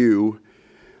review.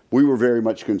 We were very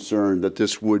much concerned that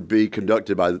this would be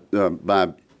conducted by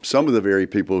some of the very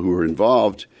people who were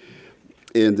involved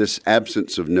in this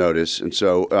absence of notice. And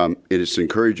so it is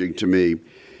encouraging to me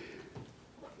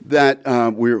that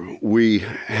we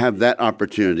have that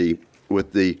opportunity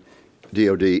with the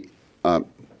DoD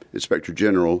Inspector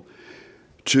General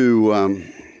to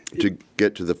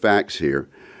get to the facts here.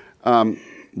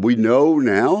 We know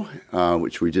now,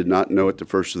 which we did not know at the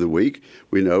first of the week,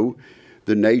 we know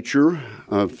the nature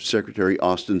of Secretary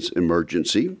Austin's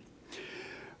emergency.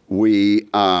 We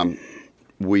know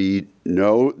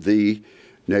the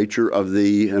nature of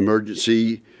the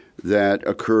emergency that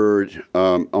occurred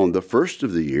on the first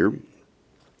of the year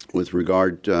with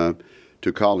regard to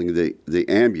calling the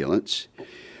ambulance.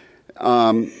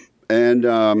 And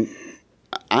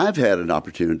I've had an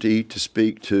opportunity to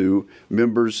speak to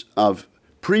members of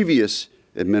previous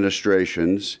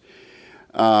administrations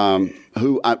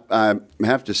who I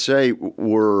have to say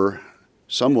were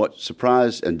somewhat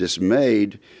surprised and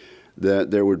dismayed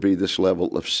that there would be this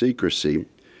level of secrecy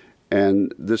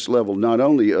and this level not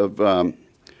only of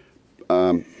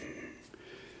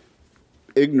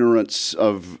ignorance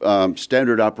of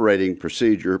standard operating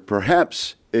procedure,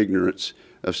 perhaps ignorance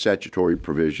of statutory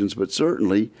provisions, but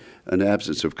certainly an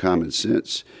absence of common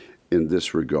sense in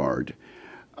this regard.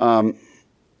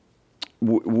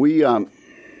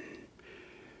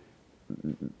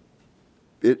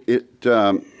 It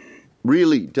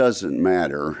really doesn't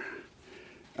matter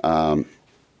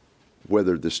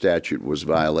whether the statute was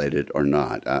violated or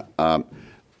not.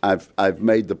 I've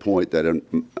made the point that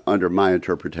under my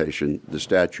interpretation, the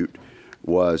statute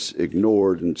was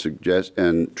ignored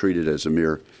and treated as a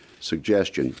mere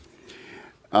suggestion.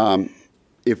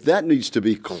 If that needs to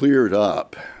be cleared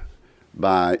up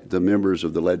by the members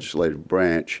of the legislative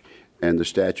branch and the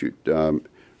statute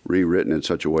rewritten in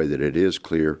such a way that it is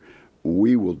clear,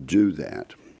 we will do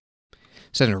that.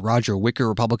 Senator Roger Wicker,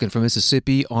 Republican from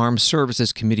Mississippi, Armed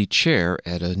Services Committee chair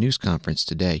at a news conference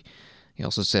today. He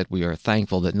also said, "We are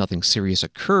thankful that nothing serious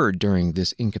occurred during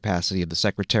this incapacity of the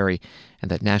Secretary and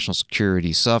that national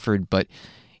security suffered, but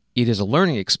it is a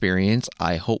learning experience,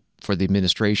 I hope, for the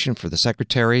administration, for the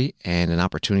Secretary, and an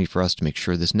opportunity for us to make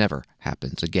sure this never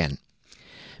happens again."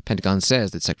 Pentagon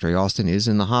says that Secretary Austin is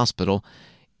in the hospital,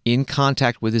 in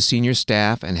contact with his senior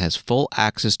staff, and has full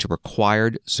access to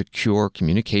required secure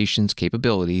communications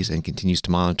capabilities and continues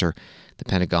to monitor the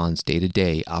Pentagon's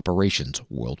day-to-day operations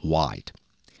worldwide.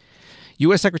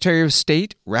 U.S. Secretary of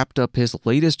State wrapped up his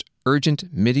latest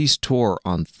urgent Mideast tour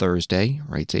on Thursday,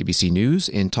 writes ABC News,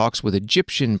 in talks with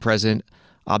Egyptian President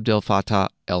Abdel Fattah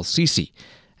el-Sisi,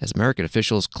 as American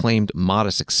officials claimed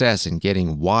modest success in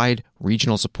getting wide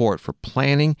regional support for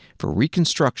planning for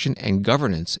reconstruction and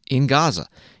governance in Gaza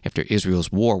after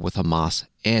Israel's war with Hamas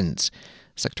ends.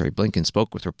 Secretary Blinken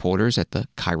spoke with reporters at the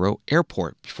Cairo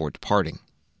airport before departing.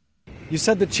 You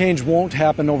said that change won't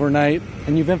happen overnight,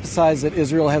 and you've emphasized that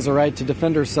Israel has a right to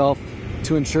defend herself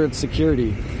to ensure its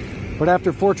security. But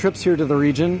after 4 trips here to the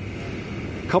region,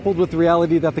 coupled with the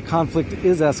reality that the conflict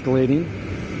is escalating,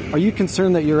 are you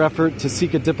concerned that your effort to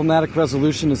seek a diplomatic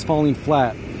resolution is falling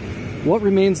flat? What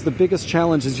remains the biggest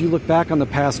challenge as you look back on the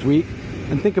past week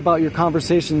and think about your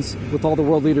conversations with all the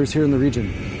world leaders here in the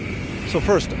region? So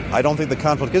first, I don't think the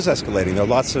conflict is escalating. There are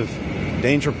lots of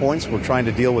danger points. We're trying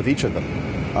to deal with each of them.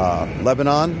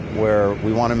 Lebanon, where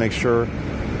we want to make sure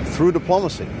through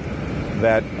diplomacy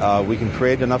that we can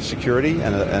create enough security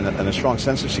and a strong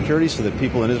sense of security so that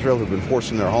people in Israel who've been forced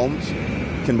from their homes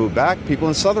can move back. People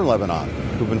in southern Lebanon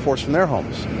who've been forced from their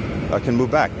homes can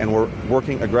move back. And we're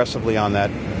working aggressively on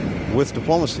that with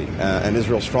diplomacy. And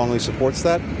Israel strongly supports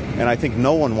that. And I think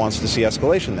no one wants to see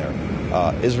escalation there.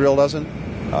 Israel doesn't.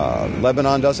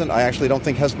 Lebanon doesn't. I actually don't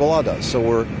think Hezbollah does. So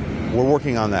we're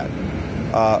working on that.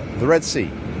 The Red Sea.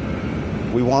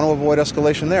 We want to avoid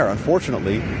escalation there.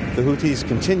 Unfortunately, the Houthis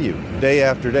continue day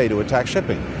after day to attack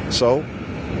shipping. So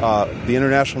the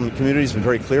international community has been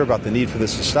very clear about the need for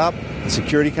this to stop. The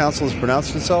Security Council has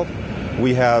pronounced itself.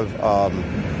 We have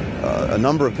a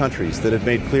number of countries that have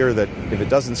made clear that if it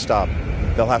doesn't stop,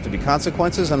 there'll have to be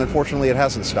consequences, and unfortunately it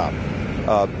hasn't stopped.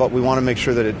 But we want to make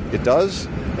sure that it does,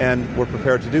 and we're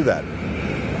prepared to do that.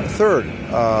 Third,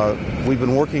 we've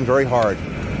been working very hard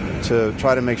to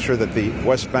try to make sure that the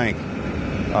West Bank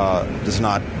does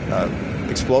not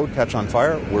explode, catch on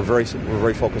fire. We're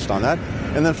very focused on that.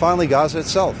 And then finally, Gaza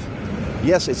itself.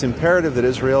 Yes, it's imperative that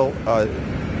Israel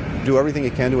do everything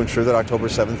it can to ensure that October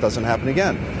 7th doesn't happen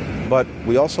again. But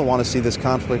we also want to see this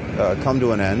conflict come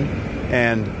to an end,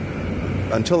 and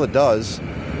until it does,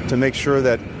 to make sure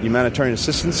that humanitarian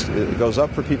assistance goes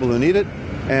up for people who need it,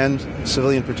 and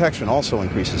civilian protection also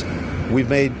increases. We've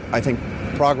made, I think,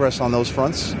 progress on those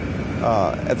fronts.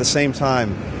 At the same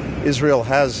time, Israel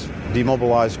has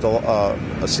demobilized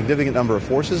a significant number of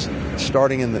forces,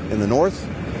 starting in the north.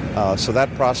 So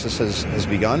that process has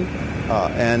begun,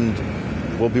 and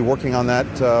we'll be working on that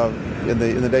in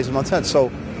the days and months ahead.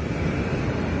 So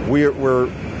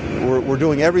we're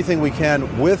doing everything we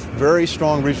can with very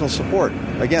strong regional support,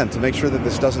 again, to make sure that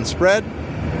this doesn't spread,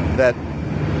 that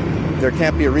there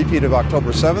can't be a repeat of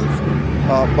October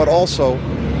 7th, but also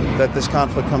that this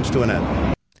conflict comes to an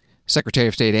end. Secretary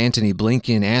of State Antony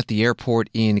Blinken at the airport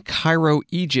in Cairo,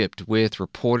 Egypt, with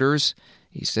reporters.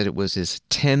 He said it was his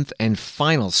 10th and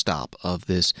final stop of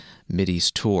this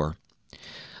Mideast tour.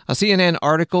 A CNN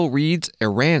article reads,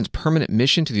 Iran's permanent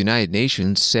mission to the United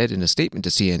Nations said in a statement to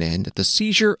CNN that the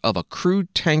seizure of a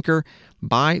crude tanker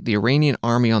by the Iranian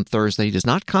army on Thursday does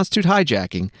not constitute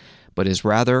hijacking, but is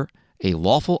rather a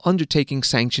lawful undertaking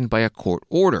sanctioned by a court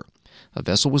order. A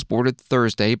vessel was boarded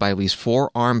Thursday by at least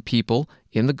 4 armed people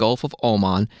in the Gulf of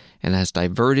Oman and has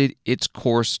diverted its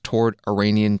course toward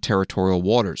Iranian territorial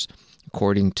waters.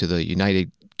 According to the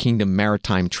United Kingdom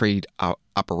Maritime Trade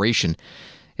Operation,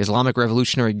 Islamic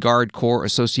Revolutionary Guard Corps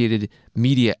Associated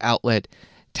Media outlet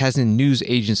Tasnim News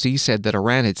Agency said that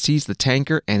Iran had seized the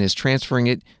tanker and is transferring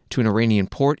it to an Iranian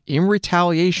port in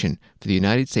retaliation for the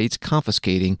United States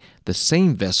confiscating the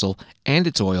same vessel and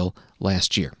its oil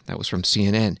last year. That was from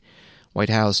CNN. White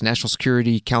House National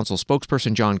Security Council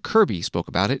spokesperson John Kirby spoke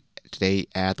about it today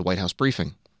at the White House briefing.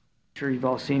 I'm sure you've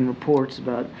all seen reports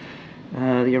about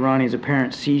the Iranians'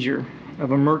 apparent seizure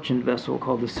of a merchant vessel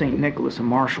called the St. Nicholas, a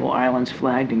Marshall Islands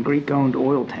flagged and Greek-owned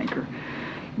oil tanker.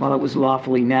 While it was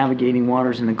lawfully navigating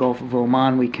waters in the Gulf of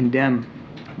Oman, we condemn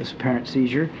this apparent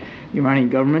seizure. The Iranian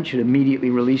government should immediately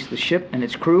release the ship and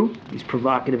its crew. These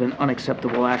provocative and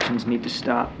unacceptable actions need to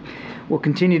stop. We'll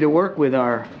continue to work with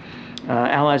our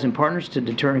allies and partners to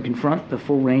deter and confront the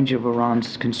full range of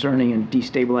Iran's concerning and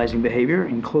destabilizing behavior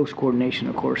in close coordination,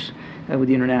 of course, with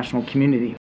the international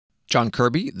community. John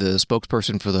Kirby, the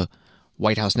spokesperson for the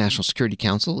White House National Security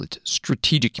Council, its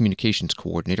Strategic Communications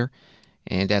Coordinator.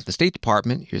 And at the State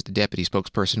Department, here's the Deputy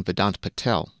Spokesperson Vedant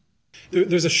Patel.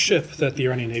 There's a ship that the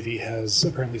Iranian Navy has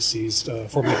apparently seized,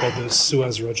 formerly called the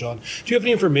Suez Rajan. Do you have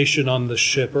any information on the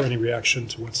ship or any reaction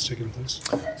to what's taken place?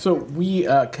 So we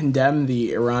condemn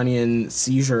the Iranian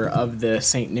seizure of the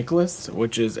St. Nicholas,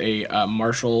 which is a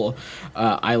Marshall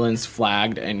Islands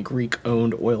flagged and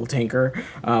Greek-owned oil tanker,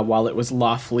 while it was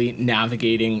lawfully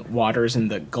navigating waters in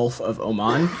the Gulf of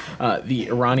Oman. The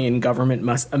Iranian government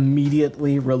must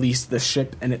immediately release the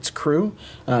ship and its crew.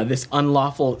 This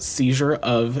unlawful seizure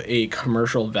of a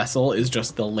commercial vessel is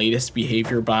just the latest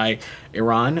behavior by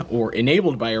Iran or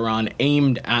enabled by Iran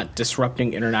aimed at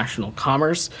disrupting international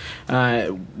commerce.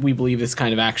 We believe this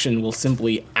kind of action will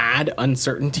simply add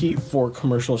uncertainty for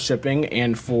commercial shipping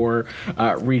and for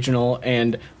regional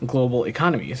and global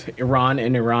economies. Iran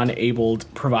and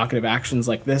Iran-abled provocative actions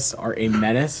like this are a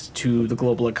menace to the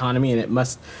global economy, and it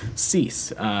must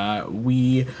cease.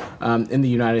 We in the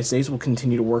United States will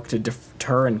continue to work to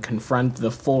deter and confront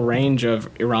the full range of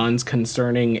Iran's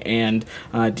concerning and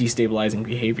destabilizing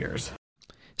behaviors.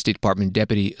 State Department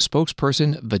Deputy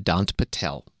Spokesperson Vedant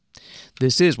Patel.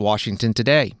 This is Washington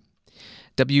Today.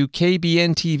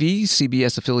 WKBN-TV,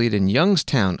 CBS affiliate in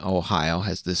Youngstown, Ohio,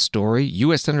 has this story.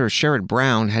 U.S. Senator Sherrod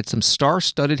Brown had some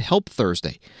star-studded help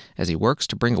Thursday as he works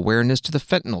to bring awareness to the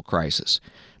fentanyl crisis.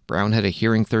 Brown had a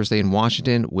hearing Thursday in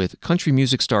Washington with country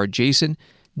music star Jason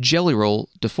Jelly Roll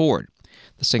DeFord.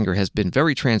 The singer has been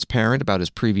very transparent about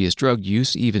his previous drug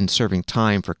use, even serving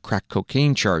time for crack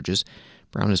cocaine charges.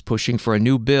 Brown is pushing for a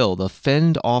new bill, the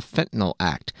Fend Off Fentanyl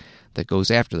Act, that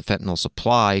goes after the fentanyl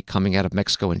supply coming out of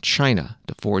Mexico and China.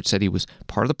 DeFord said he was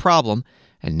part of the problem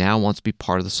and now wants to be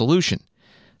part of the solution.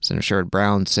 Senator Sherrod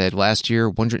Brown said last year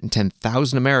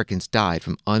 110,000 Americans died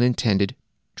from unintended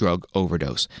drug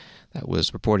overdose. That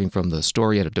was reporting from the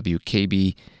story out of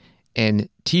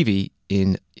WKBN-TV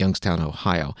in Youngstown,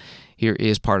 Ohio. Here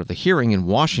is part of the hearing in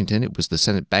Washington. It was the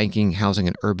Senate Banking, Housing,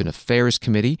 and Urban Affairs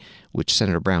Committee, which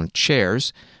Senator Brown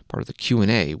chairs, part of the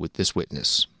Q&A with this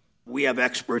witness. We have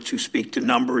experts who speak to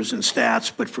numbers and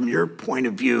stats, but from your point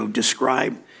of view,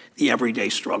 describe the everyday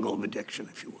struggle of addiction,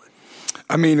 if you would.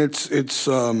 I mean, it's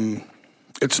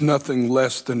nothing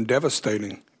less than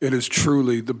devastating. It is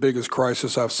truly the biggest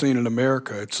crisis I've seen in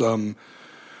America.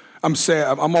 I'm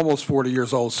sad. I'm almost 40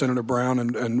 years old, Senator Brown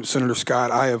and Senator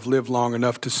Scott. I have lived long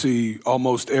enough to see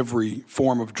almost every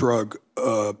form of drug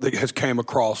that has came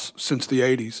across since the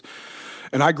 80s.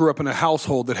 And I grew up in a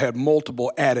household that had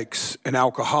multiple addicts and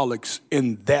alcoholics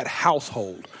in that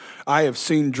household. I have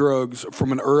seen drugs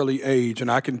from an early age,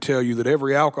 and I can tell you that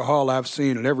every alcohol I've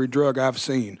seen and every drug I've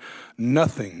seen,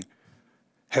 nothing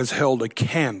has held a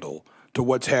candle to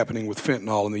what's happening with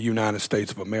fentanyl in the United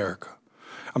States of America.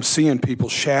 I'm seeing people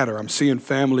shatter. I'm seeing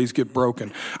families get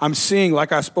broken. I'm seeing,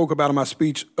 like I spoke about in my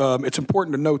speech, it's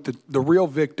important to note that the real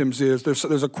victims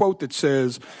there's a quote that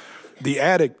says, the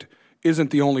addict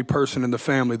isn't the only person in the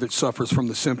family that suffers from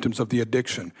the symptoms of the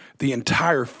addiction. The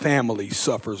entire family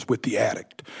suffers with the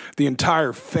addict. The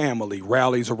entire family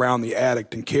rallies around the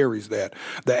addict and carries that.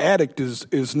 The addict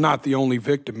is not the only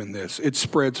victim in this. It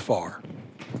spreads far.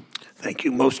 Thank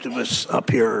you. Most of us up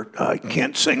here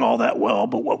can't sing all that well,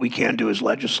 but what we can do is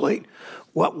legislate.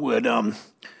 What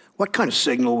kind of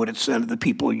signal would it send to the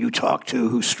people you talk to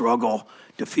who struggle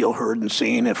to feel heard and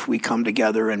seen if we come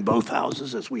together in both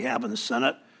houses, as we have in the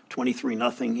Senate,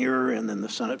 23-0 here, and then the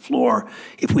Senate floor?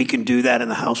 If we can do that in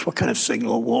the House, what kind of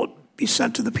signal will it be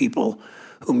sent to the people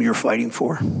whom you're fighting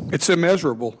for? It's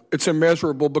immeasurable. It's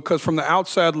immeasurable because from the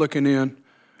outside looking in,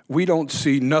 we don't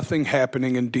see nothing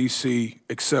happening in D.C.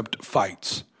 except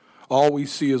fights. all we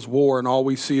see is war and all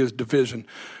we see is division.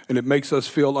 And it makes us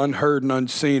feel unheard and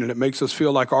unseen, and it makes us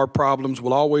feel like our problems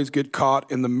will always get caught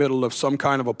in the middle of some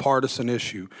kind of a partisan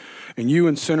issue. And you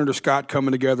and Senator Scott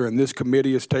coming together in this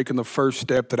committee has taken the first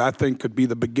step that I think could be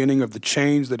the beginning of the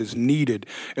change that is needed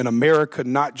in America,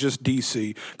 not just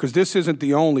D.C., because this isn't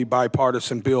the only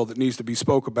bipartisan bill that needs to be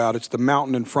spoke about. It's the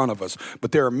mountain in front of us.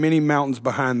 But there are many mountains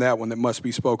behind that one that must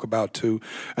be spoke about too.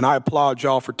 And I applaud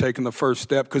y'all for taking the first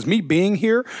step, because me being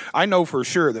here, I know for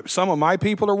sure that some of my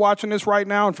people are watching this right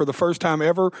now, and for the first time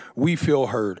ever, we feel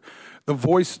heard. The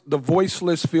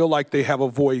voiceless feel like they have a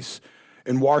voice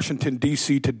in Washington,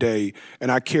 D.C. today,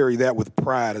 and I carry that with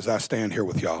pride as I stand here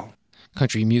with y'all.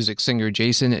 Country music singer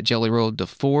Jason Jelly Roll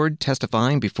DeFord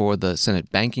testifying before the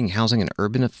Senate Banking, Housing, and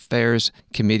Urban Affairs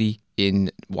Committee in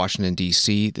Washington,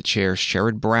 D.C. The chair,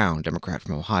 Sherrod Brown, Democrat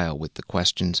from Ohio, with the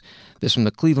questions. This from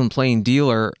the Cleveland Plain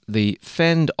Dealer, the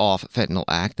Fend Off Fentanyl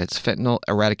Act, that's Fentanyl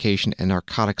Eradication and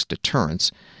Narcotics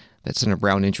Deterrence, that Senator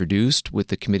Brown introduced with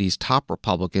the committee's top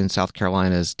Republican, South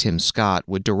Carolina's Tim Scott,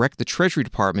 would direct the Treasury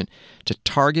Department to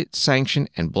target, sanction,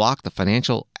 and block the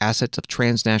financial assets of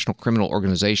transnational criminal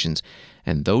organizations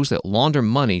and those that launder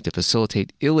money to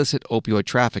facilitate illicit opioid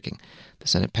trafficking. The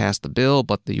Senate passed the bill,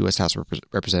 but the U.S. House of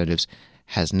Representatives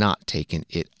has not taken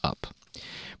it up.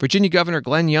 Virginia Governor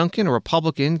Glenn Youngkin, a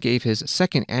Republican, gave his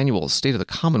second annual State of the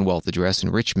Commonwealth address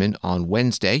in Richmond on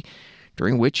Wednesday,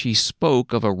 during which he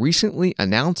spoke of a recently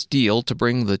announced deal to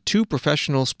bring the two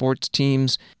professional sports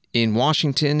teams in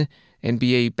Washington,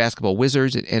 NBA basketball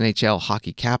Wizards and NHL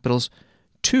hockey Capitals,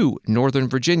 to Northern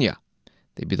Virginia.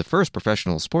 They'd be the first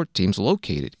professional sport teams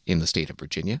located in the state of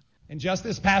Virginia. And just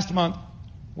this past month,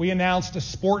 we announced a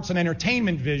sports and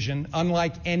entertainment vision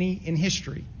unlike any in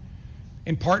history.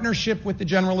 In partnership with the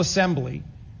General Assembly,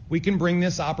 we can bring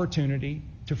this opportunity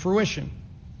to fruition.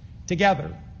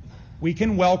 Together, we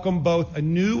can welcome both a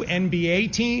new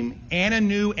NBA team and a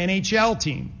new NHL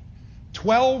team,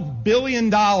 $12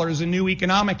 billion in new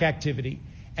economic activity,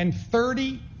 and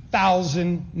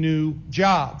 30,000 new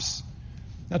jobs.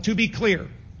 Now, to be clear,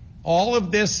 all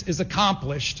of this is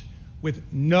accomplished with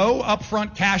no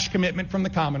upfront cash commitment from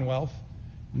the Commonwealth,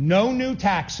 no new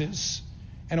taxes,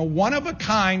 and a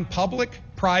one-of-a-kind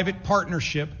public-private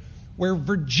partnership where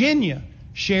Virginia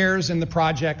shares in the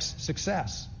project's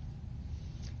success.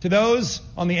 To those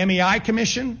on the MEI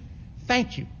Commission,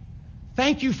 thank you.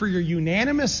 Thank you for your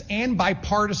unanimous and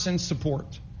bipartisan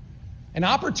support. An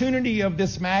opportunity of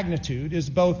this magnitude is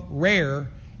both rare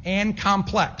and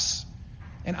complex,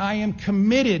 and I am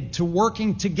committed to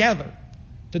working together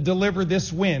to deliver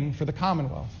this win for the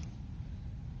Commonwealth.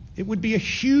 It would be a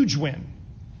huge win,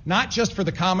 not just for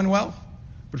the Commonwealth,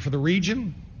 but for the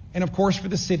region, and of course for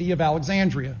the city of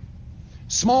Alexandria.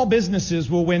 Small businesses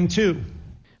will win too.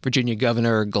 Virginia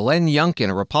Governor Glenn Youngkin,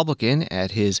 a Republican,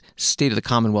 at his State of the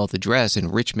Commonwealth address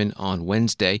in Richmond on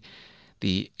Wednesday.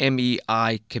 The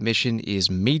MEI Commission is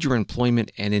Major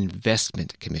Employment and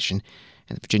Investment Commission,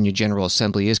 and the Virginia General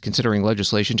Assembly is considering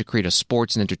legislation to create a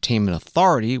sports and entertainment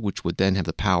authority, which would then have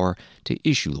the power to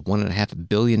issue the $1.5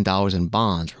 billion in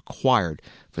bonds required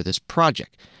for this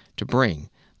project to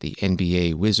bring the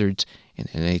NBA Wizards and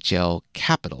NHL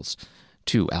Capitals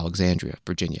to Alexandria,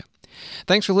 Virginia.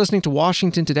 Thanks for listening to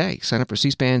Washington Today. Sign up for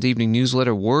C-SPAN's evening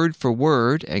newsletter word for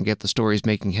word and get the stories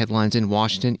making headlines in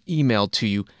Washington emailed to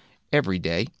you every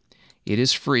day. It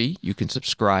is free. You can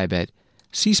subscribe at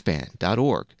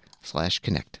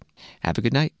cspan.org/connect. Have a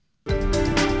good night.